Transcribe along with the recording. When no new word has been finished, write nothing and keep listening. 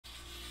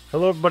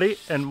Hello everybody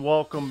and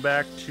welcome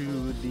back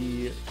to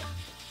the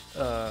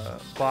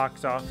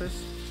box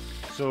office.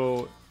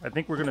 So I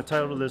think we're going to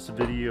title this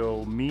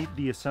video Meet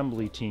the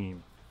Assembly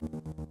Team.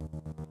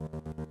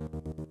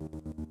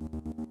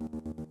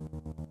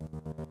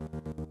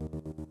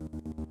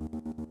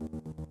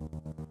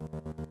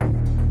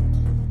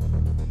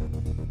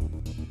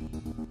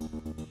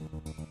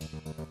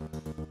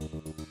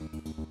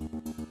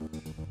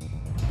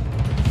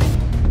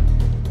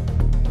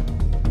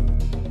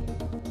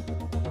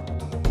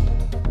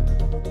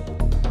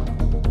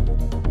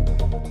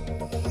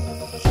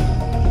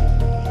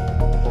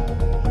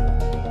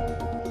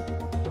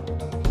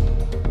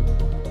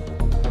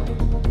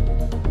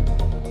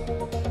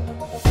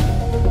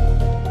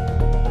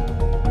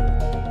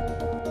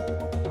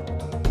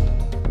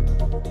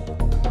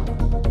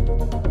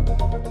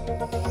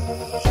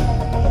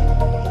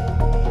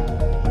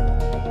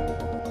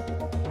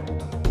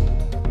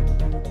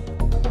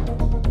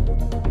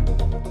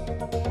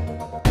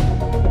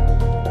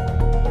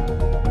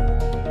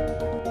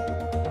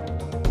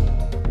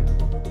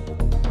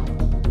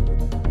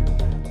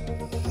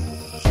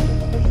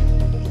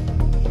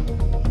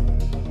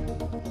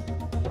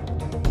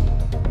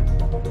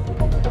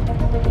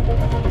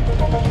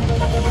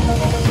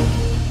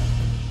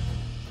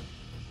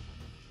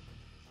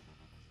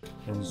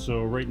 And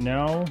so right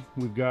now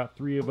we've got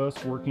three of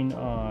us working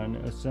on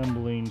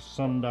assembling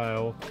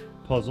Sundial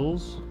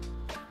puzzles.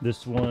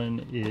 This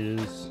one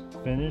is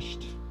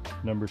finished,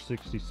 number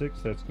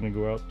 66. That's going to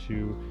go out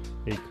to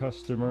a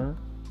customer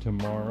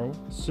tomorrow.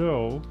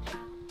 So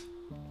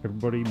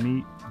everybody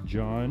meet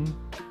John.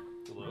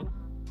 Hello.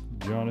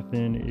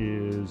 Jonathan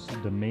is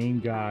the main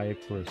guy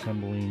for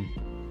assembling,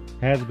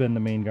 has been the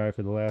main guy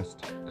for the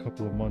last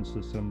couple of months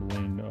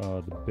assembling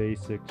the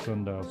basic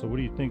Sundial. So what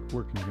do you think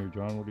working here,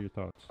 John? What are your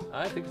thoughts?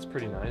 I think it's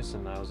pretty nice,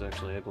 and I was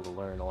actually able to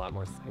learn a lot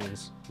more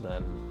things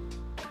than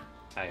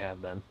I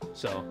have been.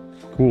 So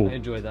Cool. I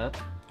enjoy that.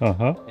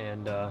 Uh-huh.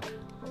 And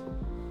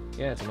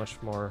yeah, it's a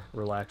much more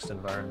relaxed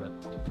environment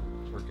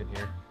working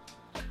here.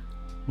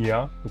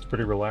 Yeah, it's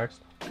pretty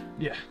relaxed.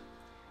 Yeah.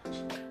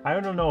 I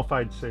don't know if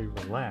I'd say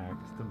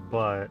relaxed,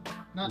 but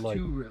Not like,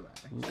 too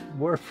relaxed.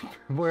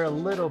 we're a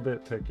little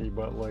bit picky,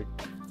 but like,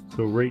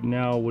 so right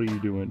now, what are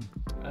you doing?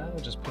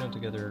 Just putting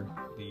together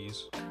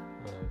these.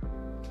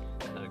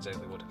 Not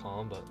exactly what to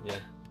call them, but yeah.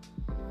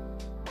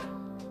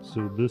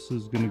 So this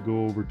is going to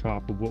go over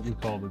top of what we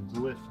call the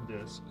glyph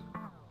disc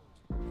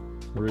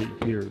right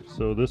here.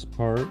 So this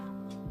part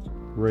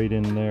right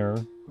in there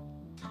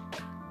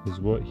is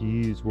what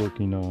he's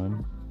working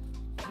on.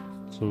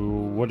 So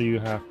what do you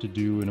have to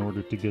do in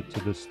order to get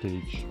to this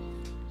stage?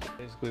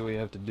 Basically what you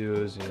have to do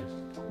is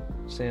you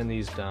sand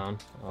these down.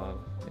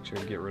 Make sure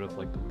you get rid of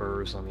like the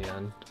burrs on the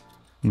end,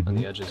 on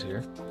the edges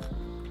here.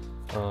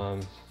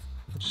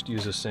 Just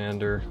use a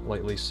sander,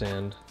 lightly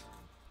sand,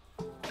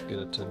 get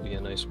it to be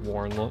a nice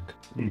worn look.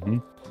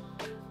 And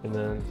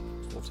then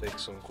we'll take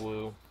some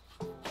glue,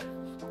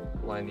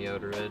 line the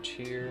outer edge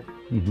here,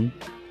 and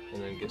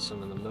then get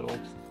some in the middle.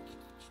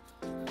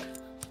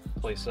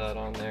 Place that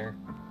on there.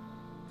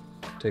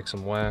 Take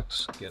some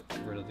wax, get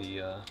rid of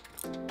the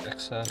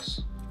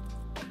excess,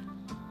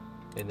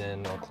 and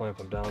then I'll clamp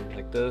them down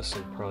like this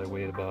and probably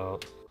wait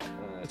about,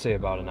 I'd say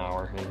about an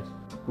hour, and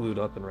glued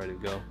up and ready to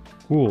go.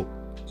 Cool.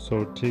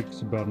 So it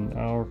takes about an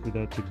hour for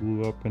that to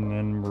glue up, and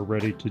then we're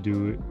ready to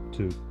do it,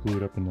 to glue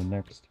it up in the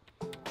next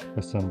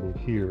assembly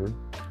here.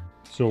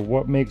 So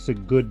what makes a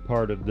good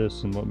part of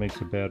this and what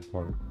makes a bad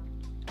part?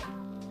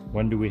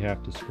 When do we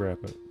have to scrap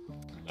it?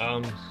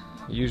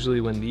 Usually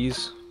when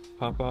these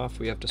pop off,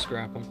 we have to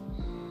scrap them.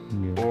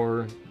 Yeah.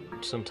 Or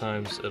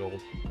sometimes it'll,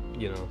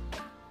 you know,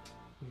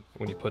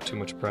 when you put too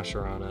much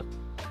pressure on it,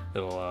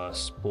 it'll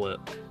split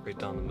right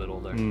down the middle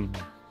there.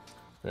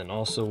 And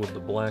also with the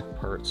black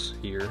parts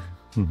here,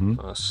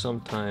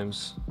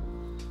 sometimes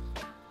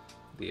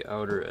the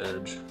outer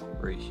edge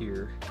right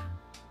here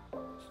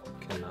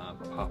can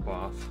pop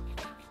off.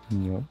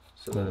 Yeah.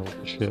 So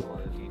that's a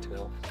lot of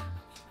detail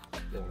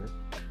there.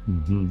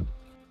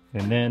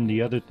 And then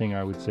the other thing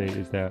I would say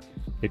is that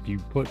if you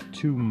put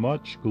too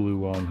much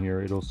glue on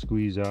here, it'll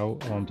squeeze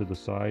out onto the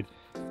side,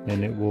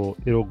 and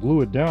it'll glue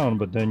it down,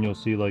 but then you'll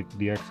see like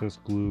the excess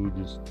glue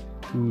just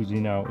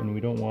oozing out, and we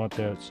don't want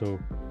that. So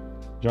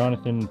John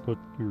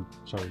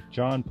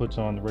puts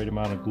on the right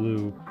amount of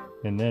glue,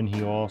 and then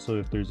he'll also,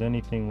 if there's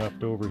anything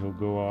left over, he'll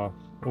go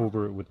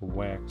over it with a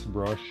wax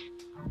brush,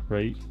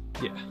 right?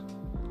 Yeah.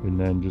 And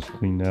then just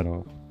clean that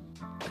off.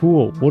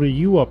 Cool. What are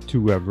you up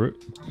to, Everett?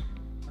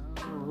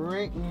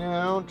 Right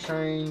now,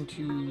 trying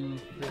to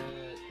fit.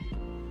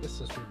 This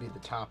would be the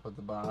top of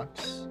the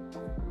box.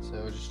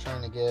 So just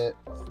trying to get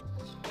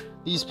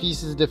these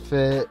pieces to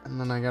fit, and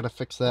then I gotta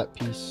fix that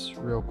piece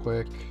real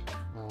quick.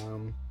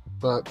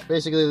 But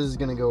basically, this is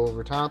gonna go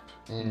over top,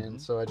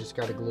 and so I just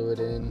gotta glue it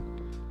in.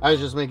 I was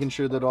just making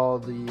sure that all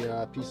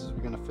the pieces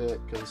were gonna fit,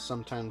 because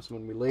sometimes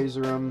when we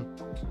laser them,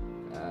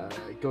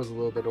 it goes a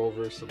little bit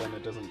over, so then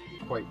it doesn't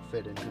quite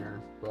fit in here.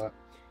 But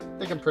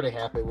think I'm pretty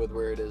happy with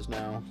where it is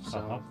now.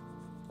 So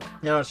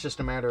now it's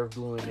just a matter of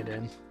gluing it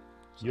in.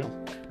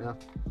 Yep. Yeah.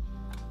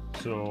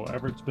 So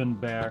Everett's been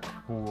back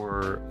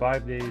for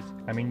 5 days.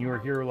 I mean, you were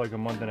here like a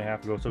month and a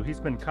half ago, so he's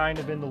been kind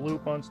of in the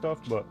loop on stuff,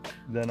 but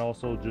then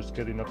also just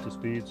getting up to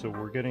speed. So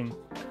we're getting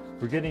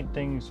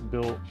things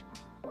built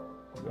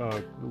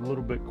a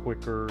little bit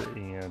quicker,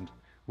 and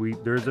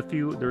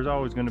there's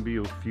always going to be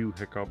a few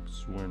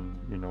hiccups when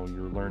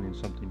you're learning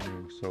something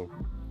new. So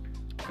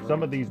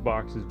some of these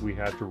boxes we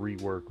had to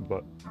rework,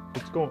 but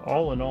it's going,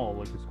 all in all,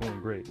 like, it's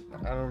going great.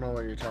 I don't know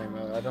what you're talking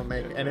about. I don't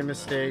make any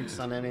mistakes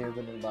on any of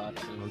the new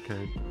boxes.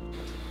 Okay.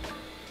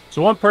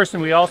 So one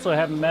person we also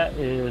haven't met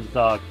is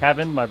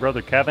Kevin, my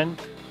brother Kevin,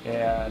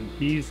 and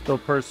he's the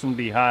person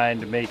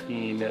behind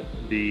making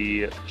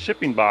the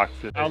shipping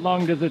boxes. How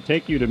long does it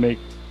take you to make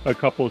a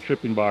couple of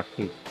shipping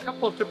boxes? A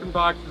couple of shipping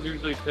boxes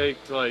usually take,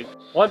 like,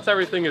 once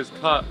everything is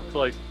cut, it's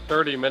like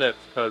 30 minutes,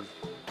 because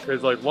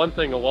there's like one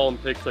thing alone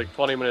takes like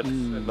 20 minutes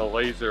in the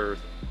laser.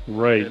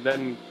 Right. And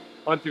then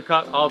once you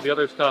cut all the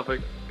other stuff,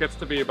 it gets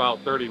to be about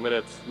 30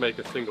 minutes to make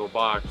a single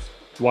box.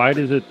 Why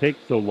does it take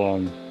so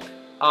long?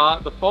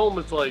 The foam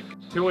is like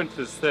 2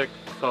 inches thick,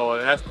 so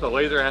the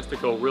laser has to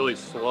go really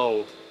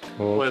slow.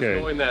 Okay. When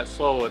it's going that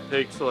slow, it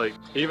takes like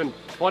even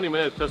 20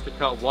 minutes just to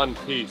cut one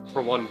piece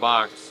for one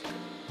box.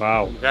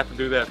 Wow. You have to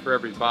do that for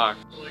every box.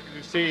 Like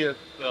you see,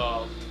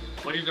 the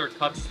laser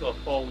cuts the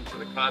foam to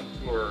the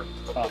contour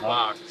of the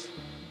box.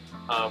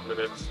 And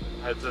it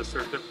has a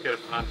certificate of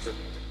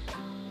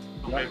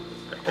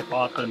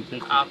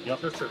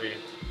authenticity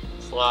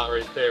slot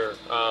right there.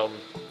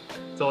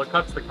 So it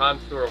cuts the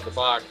contour of the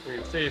box. You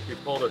can see if you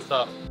pull this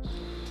up,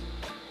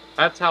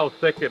 that's how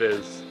thick it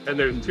is. And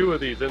there's 2 of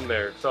these in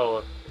there.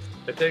 So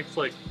it takes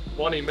like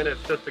 20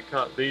 minutes just to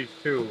cut these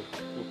 2.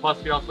 And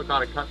plus we also got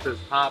to cut this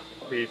top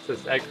piece,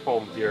 this egg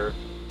foam here.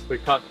 We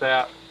cut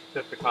that,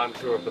 fit the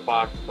contour of the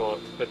box so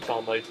it fits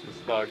all nice and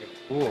snug.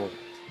 Cool.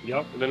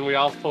 Yep. And then we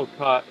also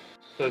cut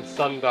the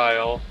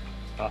Sundial,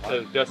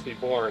 says Jesse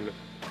Bourne.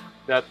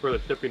 That's where the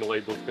shipping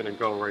label is going to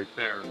go right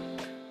there.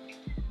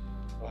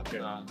 But,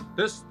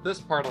 this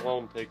part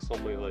alone takes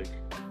only like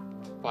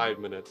 5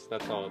 minutes.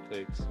 That's all it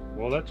takes.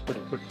 Well, that's pretty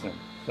quick then.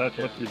 That's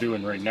what you're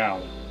doing right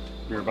now.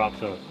 You're about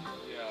to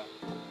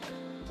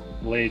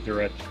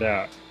laser etch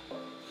that.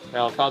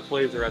 Now, it's not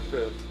laser etch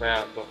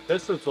that, but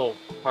this is the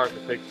part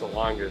that takes the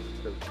longest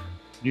because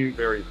it's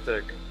very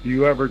thick. Do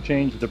you ever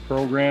change the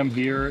program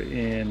here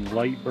in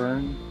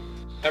Lightburn?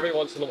 Every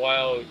once in a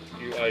while,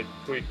 I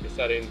tweak the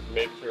settings to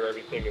make sure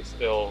everything is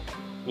still,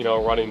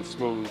 running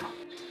smooth.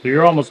 So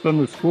you're almost done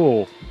with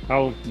school.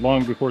 How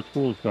long before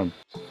school is done?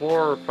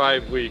 4 or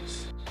 5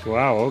 weeks.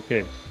 Wow,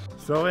 okay.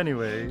 So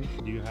anyway,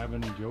 do you have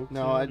any jokes?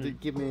 No, I did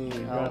give me.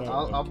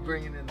 I'll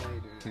bring it in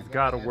later. He's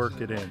got to work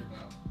it in.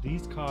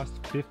 These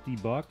cost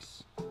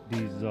 $50.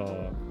 These,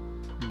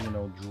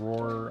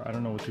 drawer, I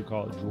don't know what you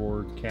call it,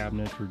 drawer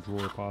cabinets or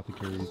drawer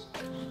apothecaries.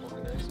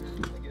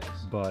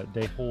 But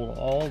they hold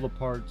all the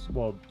parts,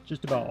 well,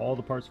 just about all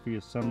the parts for the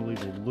assembly,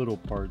 the little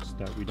parts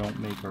that we don't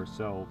make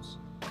ourselves.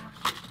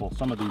 Well,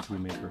 some of these we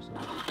make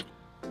ourselves.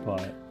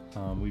 But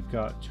we've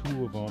got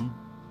 2 of them.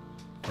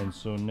 And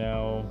so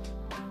now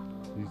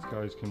these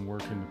guys can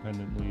work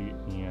independently,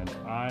 and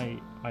I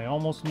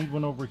almost need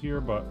one over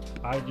here, but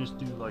I just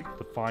do like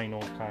the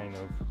final kind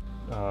of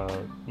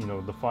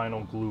the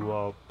final glue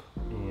up,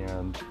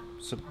 and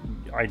so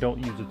I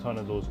don't use a ton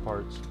of those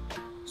parts,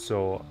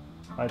 so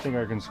I think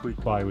I can squeak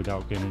by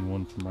without getting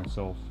one for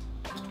myself.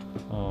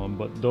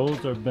 But those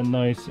have been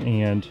nice,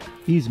 and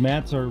these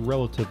mats are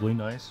relatively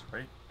nice,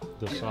 right?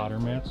 The solder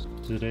mats.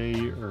 Today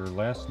or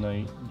last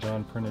night,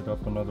 John printed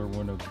up another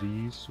one of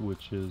these,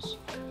 which is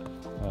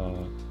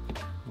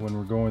when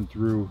we're going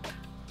through,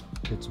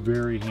 it's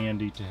very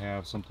handy to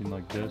have something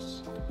like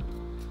this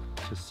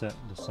to set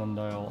the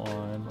sundial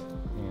on,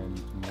 and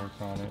you can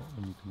work on it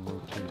and you can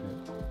rotate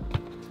it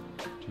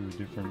to a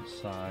different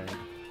side,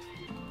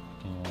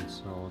 and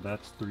so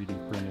that's 3D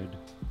printed,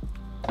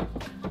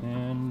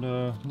 and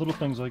little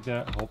things like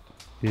that help.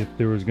 If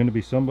there was going to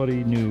be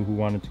somebody new who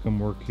wanted to come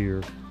work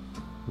here,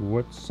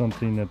 what's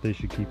something that they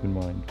should keep in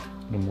mind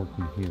when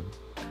working here?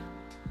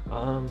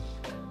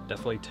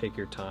 Definitely take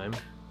your time.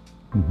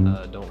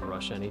 Don't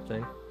rush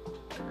anything,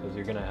 because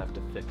you're gonna have to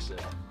fix it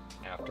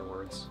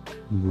afterwards.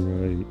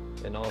 Right.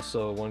 And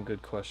also, one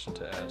good question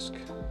to ask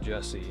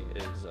Jesse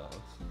is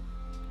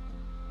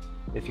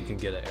if you can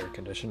get an air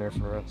conditioner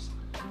for us.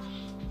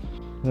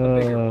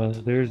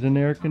 There's an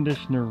air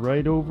conditioner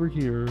right over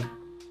here.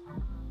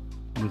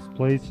 This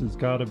place has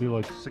got to be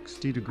like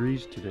 60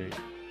 degrees today.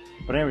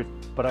 But anyways,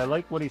 I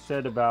like what he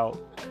said about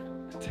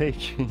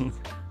taking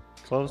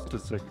close to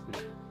 60.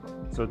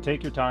 So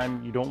take your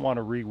time. You don't want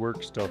to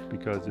rework stuff,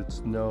 because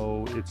it's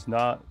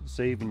not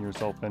saving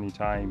yourself any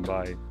time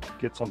by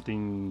get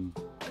something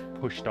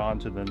pushed on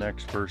to the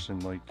next person.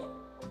 Like,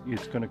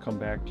 it's going to come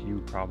back to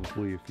you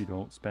probably if you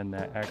don't spend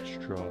that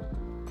extra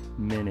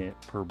minute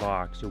per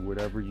box or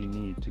whatever you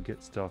need to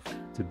get stuff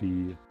to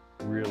be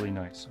really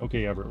nice.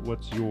 Okay, Everett,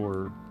 what's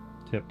your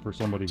tip for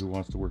somebody who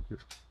wants to work here?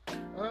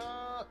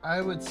 I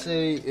would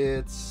say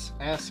it's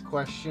ask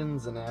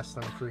questions and ask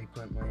them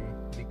frequently,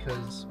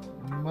 because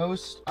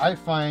I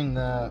find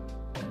that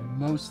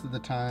most of the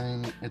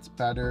time it's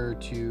better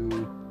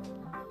to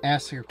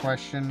ask a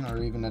question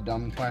or even a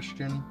dumb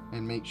question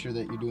and make sure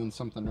that you're doing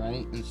something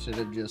right instead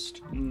of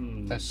just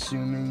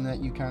assuming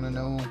that you kind of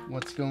know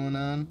what's going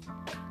on.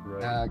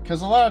 Right.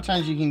 Because a lot of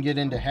times you can get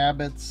into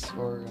habits,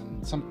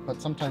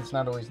 but sometimes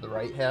not always the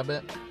right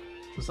habit.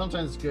 So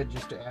sometimes it's good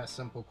just to ask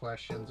simple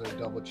questions or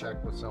double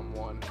check with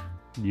someone.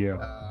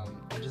 Yeah.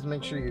 And just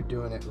make sure you're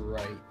doing it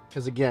right.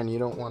 Because again, you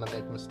don't want to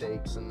make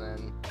mistakes and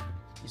then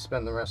you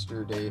spend the rest of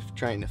your day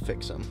trying to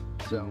fix them.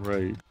 So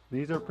Right.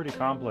 These are pretty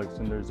complex,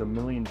 and there's a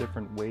million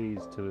different ways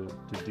to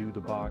do the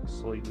box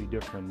slightly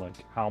different,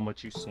 like how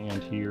much you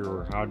sand here,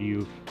 or how do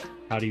you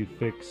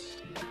fix,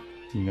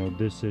 you know,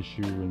 this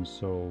issue. And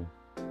so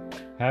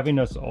having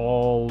us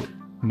all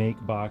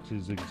make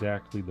boxes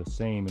exactly the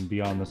same and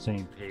be on the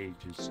same page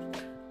is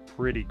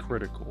pretty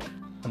critical.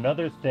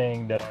 Another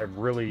thing that I've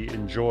really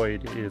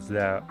enjoyed is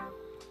that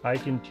I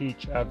can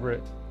teach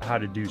Everett how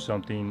to do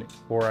something,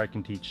 or I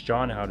can teach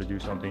John how to do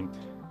something,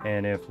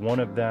 and if one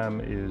of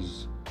them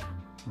is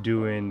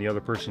doing the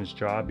other person's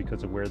job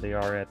because of where they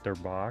are at their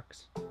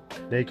box,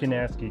 they can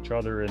ask each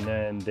other, and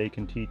then they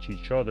can teach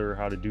each other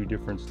how to do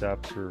different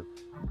steps or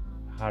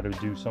how to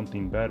do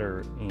something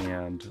better.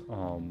 And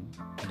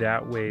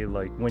that way,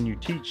 like when you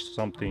teach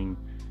something,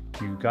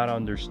 you got to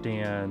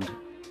understand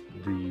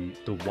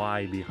the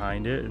why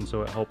behind it, and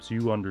so it helps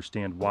you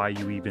understand why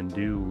you even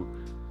do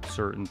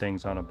certain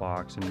things on a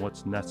box and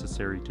what's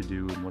necessary to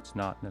do and what's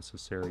not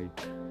necessary.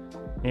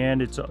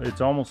 And it's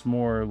almost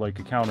more like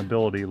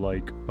accountability,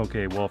 like,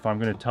 okay, well, if I'm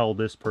going to tell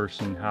this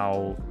person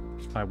how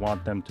I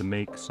want them to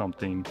make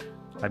something,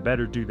 I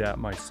better do that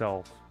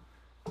myself.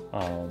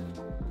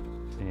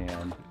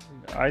 And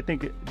I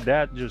think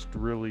that just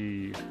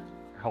really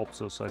helps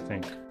us, I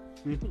think.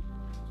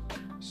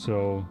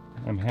 So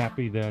I'm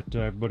happy that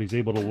everybody's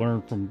able to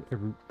learn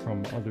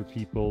from other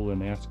people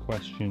and ask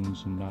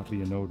questions and not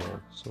be a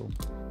know-it-all.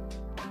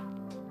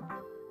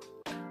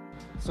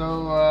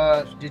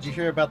 So, did you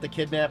hear about the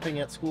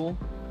kidnapping at school?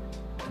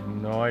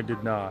 No, I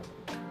did not.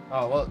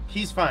 Oh, well,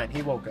 he's fine.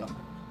 He woke up.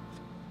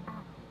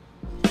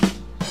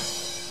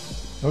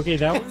 Okay,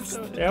 that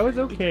was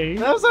okay.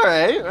 That was all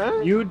right,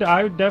 right?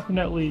 I would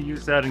definitely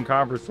use that in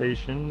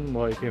conversation,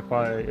 like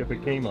if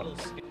it came up.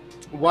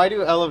 Why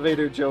do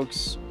elevator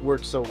jokes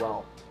work so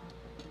well?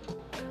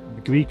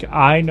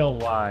 I know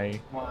why.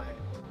 Why?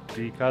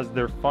 Because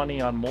they're funny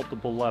on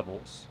multiple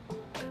levels.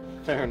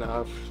 Fair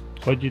enough.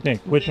 What do you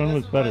think? Which one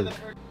was better?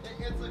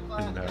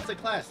 It's a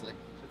classic.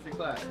 It's a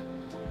classic.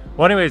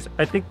 Well, anyways,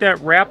 I think that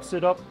wraps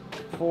it up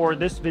for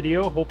this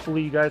video.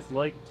 Hopefully you guys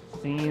liked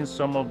seeing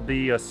some of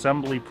the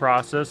assembly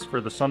process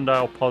for the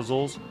Sundial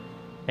puzzles.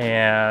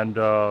 And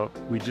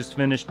we just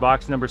finished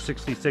box number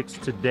 66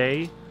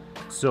 today.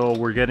 So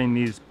we're getting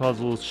these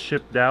puzzles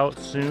shipped out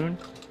soon.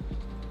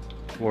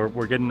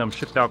 We're getting them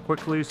shipped out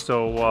quickly.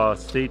 So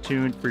stay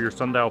tuned for your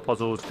Sundial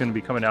puzzle. It's going to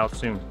be coming out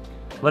soon.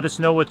 Let us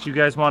know what you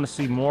guys want to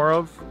see more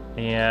of.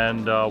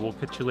 And we'll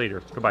catch you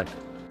later. Goodbye.